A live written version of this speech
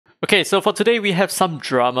Okay, so for today we have some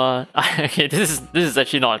drama. Okay, this is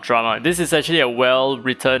actually not a drama. This is actually a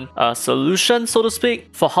well-written solution, so to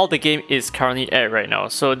speak, for how the game is currently at right now.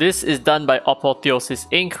 So this is done by Apotheosis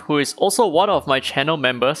Inc., who is also one of my channel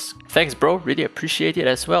members. Thanks, bro. Really appreciate it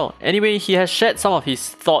as well. Anyway, he has shared some of his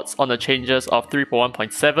thoughts on the changes of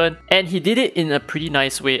 3.1.7, and he did it in a pretty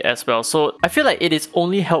nice way as well. So I feel like it is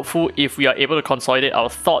only helpful if we are able to consolidate our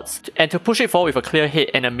thoughts and to push it forward with a clear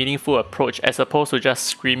head and a meaningful approach, as opposed to just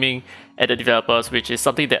screaming at the developers, which is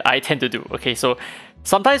something that I tend to do. Okay, so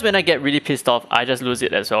sometimes when I get really pissed off, I just lose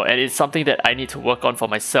it as well, and it's something that I need to work on for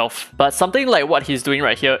myself. But something like what he's doing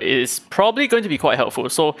right here is probably going to be quite helpful.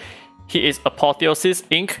 So he is Apotheosis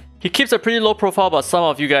Inc. He keeps a pretty low profile, but some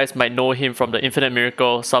of you guys might know him from the Infinite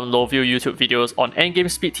Miracle, some low view YouTube videos on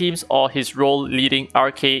endgame speed teams, or his role leading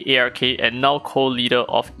RK, ARK, and now co-leader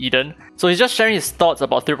of Eden. So he's just sharing his thoughts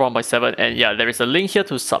about 3.1.7, and yeah, there is a link here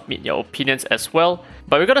to submit your opinions as well.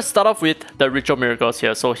 But we're gonna start off with the Ritual Miracles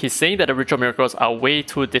here. So he's saying that the Ritual Miracles are way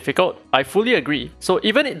too difficult. I fully agree. So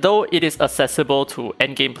even though it is accessible to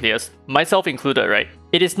endgame players, myself included, right?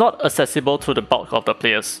 It is not accessible to the bulk of the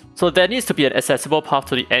players. So there needs to be an accessible path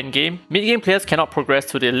to the end game. Mid-game players cannot progress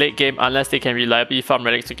to the late game unless they can reliably farm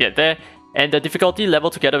relics to get there. And the difficulty level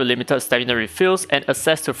together with limited stamina refills and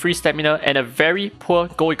access to free stamina and a very poor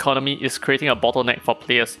gold economy is creating a bottleneck for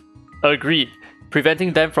players. Agreed,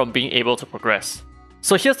 preventing them from being able to progress.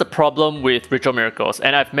 So here's the problem with Ritual Miracles,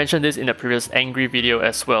 and I've mentioned this in a previous Angry video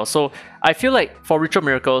as well. So I feel like for Ritual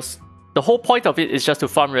Miracles, the whole point of it is just to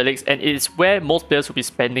farm relics, and it is where most players will be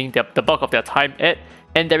spending the bulk of their time at,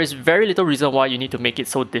 and there is very little reason why you need to make it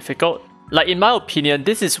so difficult. Like, in my opinion,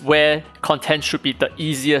 this is where content should be the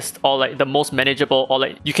easiest, or like the most manageable, or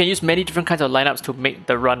like you can use many different kinds of lineups to make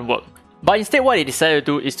the run work. But instead what they decided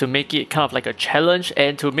to do is to make it kind of like a challenge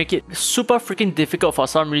and to make it super freaking difficult for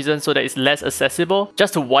some reason so that it's less accessible,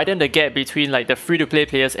 just to widen the gap between like the free-to-play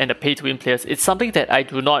players and the pay-to-win players. It's something that I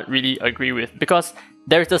do not really agree with, because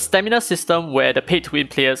there is a stamina system where the pay-to-win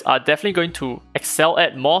players are definitely going to excel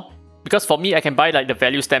at more. Because for me, I can buy like the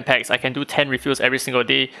value stamp packs, I can do 10 refills every single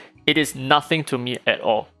day. It is nothing to me at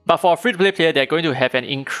all. But for a free-to-play player, they're going to have an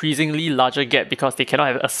increasingly larger gap because they cannot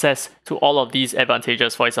have access to all of these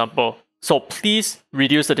advantages, for example. So please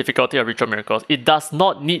reduce the difficulty of Ritual Miracles. It does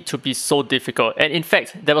not need to be so difficult. And in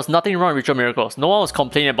fact, there was nothing wrong with Ritual Miracles. No one was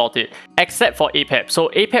complaining about it, except for APEP.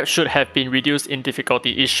 So APEP should have been reduced in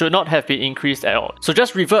difficulty. It should not have been increased at all. So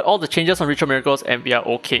just revert all the changes on Ritual Miracles and we are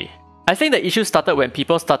okay. I think the issue started when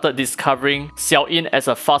people started discovering Xiao-In as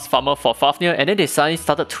a fast farmer for Fafnir, and then they suddenly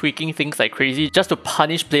started tweaking things like crazy just to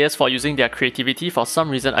punish players for using their creativity for some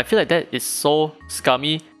reason. I feel like that is so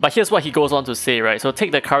scummy. But here's what he goes on to say, right? So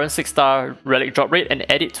take the current 6-star relic drop rate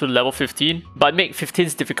and add it to level 15, but make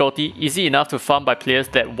 15's difficulty easy enough to farm by players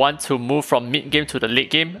that want to move from mid-game to the late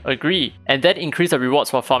game. Agree. And then increase the rewards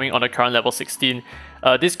for farming on the current level 16.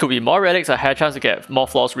 This could be more relics, a higher chance to get more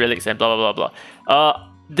flawless relics, and blah blah blah blah.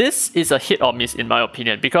 This is a hit or miss in my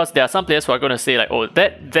opinion, because there are some players who are going to say like, oh,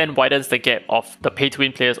 that then widens the gap of the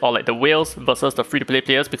pay-to-win players or like the whales versus the free-to-play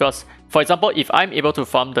players, because for example, if I'm able to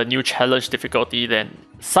farm the new challenge difficulty, then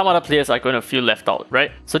some other players are going to feel left out,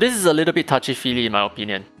 right? So this is a little bit touchy-feely in my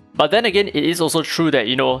opinion. But then again, it is also true that,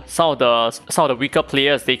 you know, some of the weaker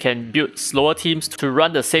players, they can build slower teams to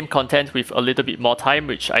run the same content with a little bit more time,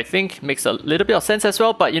 which I think makes a little bit of sense as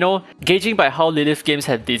well. But you know, gauging by how DADDYF Games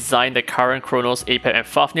have designed the current Chronos, APEP and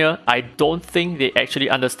Fafnir, I don't think they actually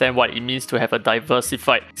understand what it means to have a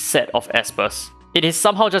diversified set of espers. It is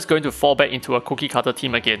somehow just going to fall back into a cookie cutter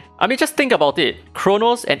team again. I mean, just think about it.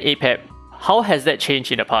 Chronos and APEP, how has that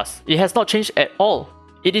changed in the past? It has not changed at all.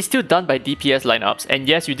 It is still done by DPS lineups, and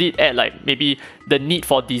yes, you did add like maybe the need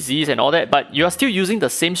for disease and all that, but you are still using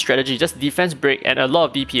the same strategy, just defense break and a lot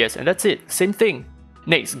of DPS, and that's it, same thing.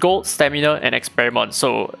 Next, gold, stamina, and experiment.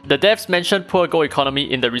 So the devs mentioned poor gold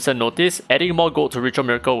economy in the recent notice. Adding more gold to Ritual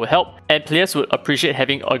Miracle will help, and players would appreciate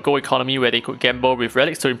having a gold economy where they could gamble with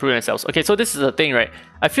relics to improve themselves. Okay, so this is the thing, right?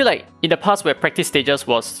 I feel like in the past where practice stages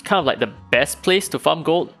was kind of like the best place to farm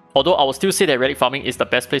gold, although I will still say that relic farming is the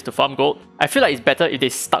best place to farm gold, I feel like it's better if they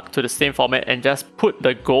stuck to the same format and just put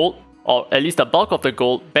the gold, or at least the bulk of the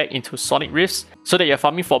gold, back into Sonic Rifts so that you're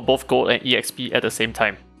farming for both gold and EXP at the same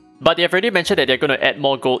time. But they've already mentioned that they're going to add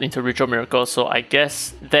more gold into Ritual Miracles, so I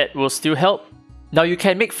guess that will still help. Now you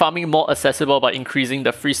can make farming more accessible by increasing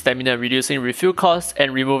the free stamina, reducing refill costs,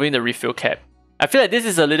 and removing the refill cap. I feel like this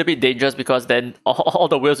is a little bit dangerous because then all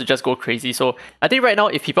the whales will just go crazy. So I think right now,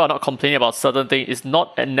 if people are not complaining about certain things, it's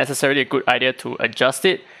not necessarily a good idea to adjust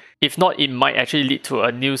it. If not, it might actually lead to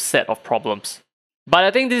a new set of problems. But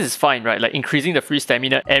I think this is fine, right? Like increasing the free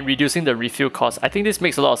stamina and reducing the refill cost. I think this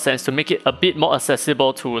makes a lot of sense to make it a bit more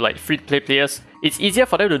accessible to like free-to-play players. It's easier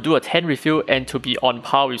for them to do a 10 refill and to be on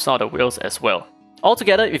par with some of the whales as well.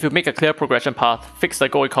 Altogether, if you make a clear progression path, fix the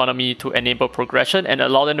gold economy to enable progression and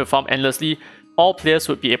allow them to farm endlessly, all players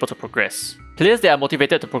would be able to progress. Players that are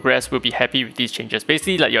motivated to progress will be happy with these changes.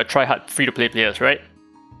 Basically like your try-hard free-to-play players, right?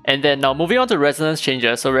 And then now moving on to resonance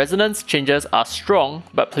changes. So resonance changes are strong,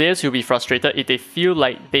 but players will be frustrated if they feel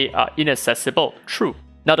like they are inaccessible. True.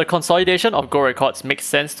 Now the consolidation of gold records makes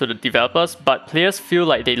sense to the developers, but players feel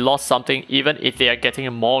like they lost something even if they are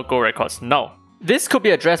getting more gold records now. This could be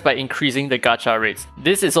addressed by increasing the gacha rates.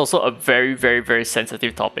 This is also a very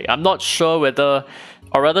sensitive topic. I'm not sure whether,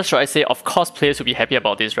 or rather should I say, of course players will be happy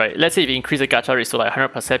about this, right? Let's say if you increase the gacha rates to like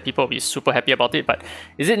 100%, people will be super happy about it, but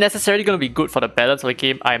is it necessarily going to be good for the balance of the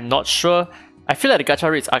game? I'm not sure. I feel like the gacha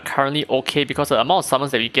rates are currently okay because the amount of summons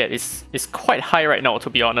that we get is quite high right now, to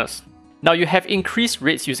be honest. Now you have increased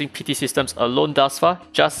rates using PT systems alone thus far.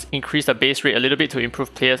 Just increase the base rate a little bit to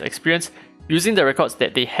improve players' experience using the records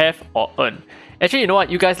that they have or earn. Actually, you know what?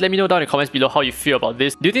 You guys let me know down in the comments below how you feel about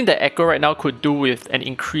this. Do you think that Echo right now could do with an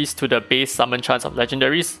increase to the base summon chance of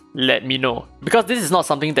legendaries? Let me know. Because this is not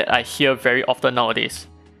something that I hear very often nowadays.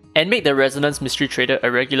 And make the Resonance Mystery Trader a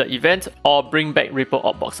regular event or bring back Ripple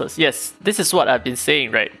Orb Boxes. Yes, this is what I've been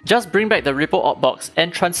saying, right? Just bring back the Ripple Orb Box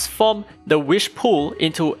and transform the wish pool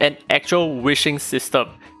into an actual wishing system.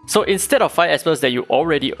 So instead of 5 espers that you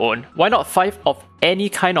already own, why not 5 of any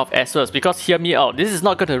kind of espers? Because hear me out, this is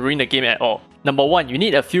not going to ruin the game at all. Number 1, you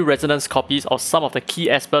need a few resonance copies of some of the key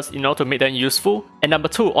espers in order to make them useful. And number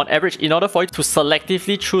 2, on average, in order for you to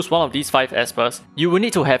selectively choose one of these 5 espers, you will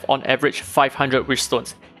need to have on average 500 wish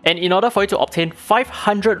stones. And in order for you to obtain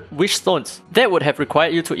 500 wish stones, that would have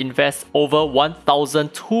required you to invest over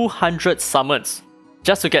 1,200 summons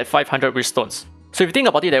just to get 500 wish stones. So if you think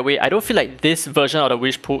about it that way, I don't feel like this version of the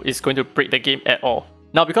wish pool is going to break the game at all.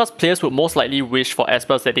 Now, because players would most likely wish for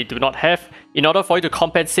espers that they do not have, in order for you to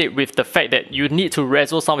compensate with the fact that you need to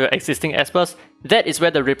resolve some of your existing espers, that is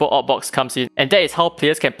where the Ripple Orb Box comes in, and that is how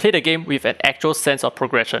players can play the game with an actual sense of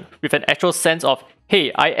progression, with an actual sense of,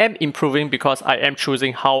 hey, I am improving because I am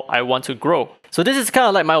choosing how I want to grow. So this is kind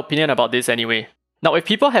of like my opinion about this anyway. Now, if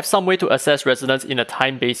people have some way to assess resonance in a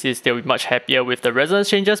time basis, they'll be much happier with the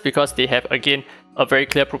resonance changes because they have, again, a very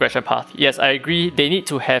clear progression path. Yes, I agree, they need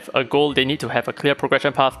to have a goal, they need to have a clear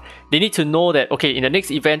progression path. They need to know that, okay, in the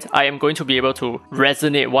next event, I am going to be able to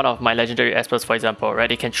resonate one of my legendary espers, for example, right?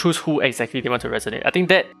 They can choose who exactly they want to resonate. I think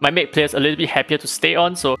that might make players a little bit happier to stay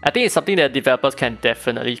on, so I think it's something that developers can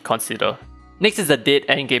definitely consider. Next is the dead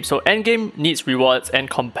endgame. So endgame needs rewards and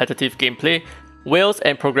competitive gameplay. Whales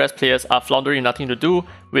and progress players are floundering nothing to do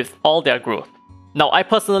with all their growth. Now, I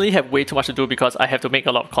personally have way too much to do because I have to make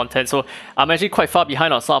a lot of content, so I'm actually quite far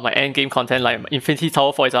behind on some of my endgame content, like Infinity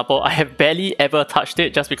Tower for example. I have barely ever touched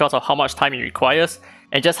it just because of how much time it requires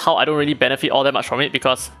and just how I don't really benefit all that much from it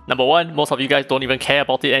because number 1, most of you guys don't even care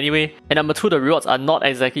about it anyway, and number 2, the rewards are not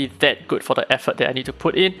exactly that good for the effort that I need to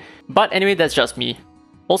put in. But anyway, that's just me.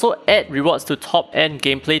 Also add rewards to top-end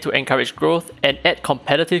gameplay to encourage growth, and add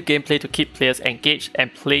competitive gameplay to keep players engaged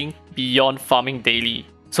and playing beyond farming daily.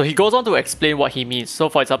 So he goes on to explain what he means. So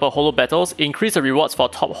for example, holo battles, increase the rewards for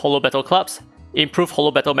top holo battle clubs, improve holo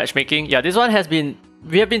battle matchmaking. Yeah, this one has been,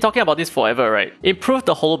 we have been talking about this forever, right? Improve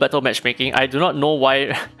the holo battle matchmaking. I do not know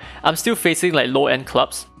why I'm still facing like low-end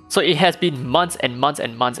clubs. So it has been months and months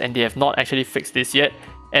and months and they have not actually fixed this yet.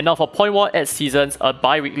 And now for Point War, add seasons, a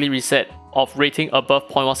bi-weekly reset of rating above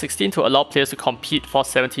Point War 16 to allow players to compete for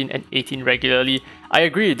 17 and 18 regularly. I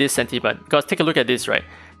agree with this sentiment because take a look at this, right?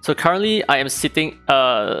 So currently I am sitting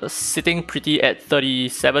pretty at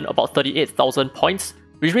 37, about 38,000 points,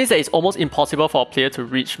 which means that it's almost impossible for a player to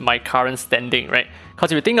reach my current standing, right?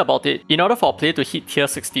 Because if you think about it, in order for a player to hit tier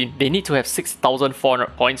 16, they need to have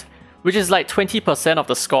 6,400 points, which is like 20% of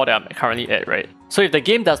the score that I'm currently at, right? So if the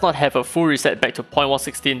game does not have a full reset back to Point War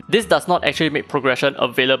 16, this does not actually make progression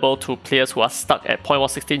available to players who are stuck at Point War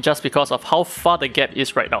 16 just because of how far the gap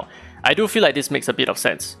is right now. I do feel like this makes a bit of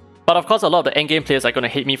sense. But of course, a lot of the endgame players are going to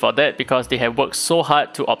hate me for that because they have worked so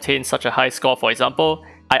hard to obtain such a high score, for example.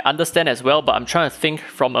 I understand as well, but I'm trying to think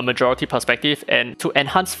from a majority perspective and to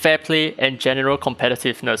enhance fair play and general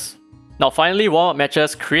competitiveness. Now finally, warm-up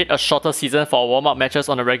matches. Create a shorter season for warm-up matches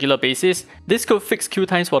on a regular basis. This could fix queue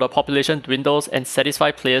times for the population dwindles and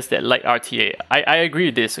satisfy players that like RTA. I agree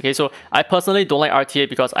with this, okay? So I personally don't like RTA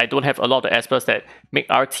because I don't have a lot of the espers that make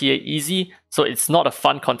RTA easy. So it's not a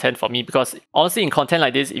fun content for me because honestly in content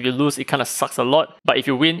like this, if you lose, it kind of sucks a lot. But if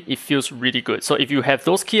you win, it feels really good. So if you have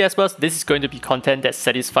those key aspects, this is going to be content that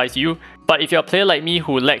satisfies you. But if you're a player like me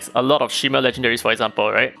who lacks a lot of Shimmer legendaries, for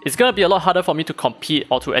example, right? It's gonna be a lot harder for me to compete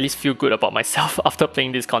or to at least feel good about myself after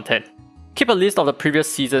playing this content. Keep a list of the previous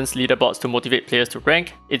season's leaderboards to motivate players to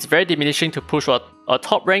rank. It's very diminishing to push for a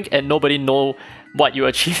top rank and nobody know what you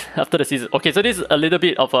achieve after the season. Okay, so this is a little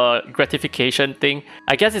bit of a gratification thing.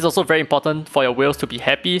 I guess it's also very important for your whales to be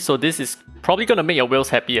happy, so this is probably gonna make your whales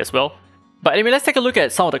happy as well. But anyway, let's take a look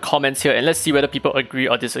at some of the comments here and let's see whether people agree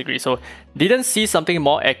or disagree. So, didn't see something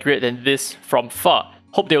more accurate than this from far.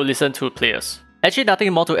 Hope they will listen to players. Actually,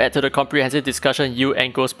 nothing more to add to the comprehensive discussion you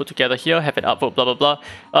and Ghost put together here. Have an upvote, blah blah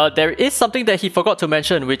blah. There is something that he forgot to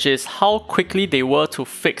mention, which is how quickly they were to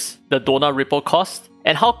fix the donut ripple cost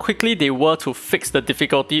and how quickly they were to fix the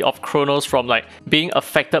difficulty of Chronos from like being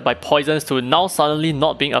affected by poisons to now suddenly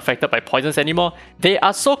not being affected by poisons anymore. They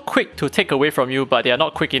are so quick to take away from you, but they are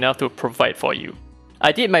not quick enough to provide for you.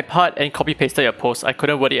 I did my part and copy-pasted your post. I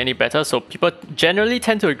couldn't word it any better, so people generally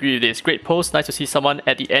tend to agree with this. Great post, nice to see someone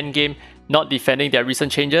at the end game not defending their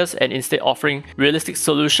recent changes and instead offering realistic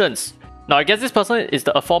solutions. Now I guess this person is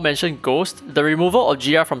the aforementioned Ghost. The removal of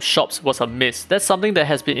GR from shops was a miss. That's something that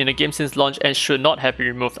has been in the game since launch and should not have been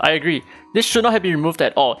removed. I agree. This should not have been removed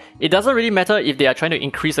at all. It doesn't really matter if they are trying to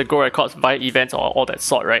increase the goal records via events or all that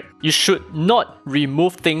sort, right? You should not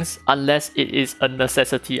remove things unless it is a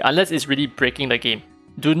necessity, unless it's really breaking the game.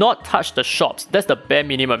 Do not touch the shops. That's the bare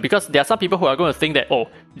minimum, because there are some people who are going to think that, oh,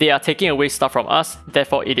 they are taking away stuff from us,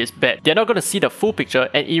 therefore it is bad. They're not going to see the full picture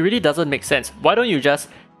and it really doesn't make sense. Why don't you just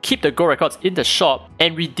keep the gold records in the shop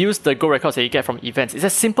and reduce the gold records that you get from events? It's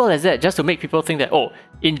as simple as that, just to make people think that, oh,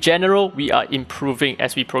 in general, we are improving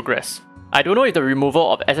as we progress. I don't know if the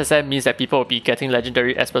removal of SSM means that people will be getting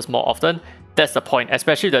legendary Espers more often. That's the point,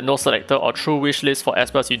 especially the no selector or true wish list for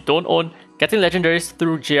Espers you don't own. Getting legendaries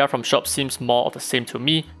through GR from shops seems more of the same to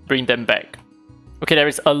me. Bring them back. Okay,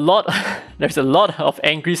 there's a lot of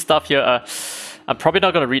angry stuff here. I'm probably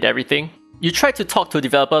not going to read everything. You try to talk to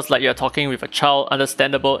developers like you're talking with a child,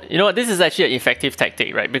 understandable. You know what, this is actually an effective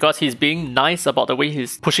tactic, right? Because he's being nice about the way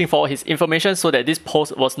he's pushing forward his information so that this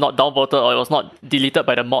post was not downvoted or it was not deleted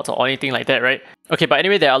by the mods or anything like that, right? Okay, but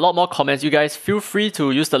anyway, there are a lot more comments. You guys feel free to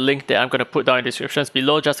use the link that I'm going to put down in the descriptions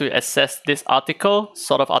below just to access this article,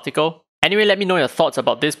 sort of article. Anyway, let me know your thoughts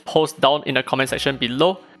about this post down in the comment section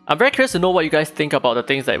below. I'm very curious to know what you guys think about the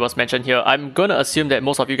things that was mentioned here. I'm gonna assume that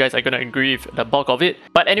most of you guys are gonna agree with the bulk of it.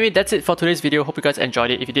 But anyway, that's it for today's video. Hope you guys enjoyed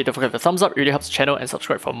it. If you did, don't forget to thumbs up. It really helps the channel, and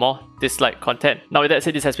subscribe for more Dislyte content. Now with that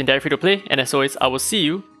said, this has been DADDYF2P, and as always, I will see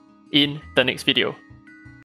you in the next video.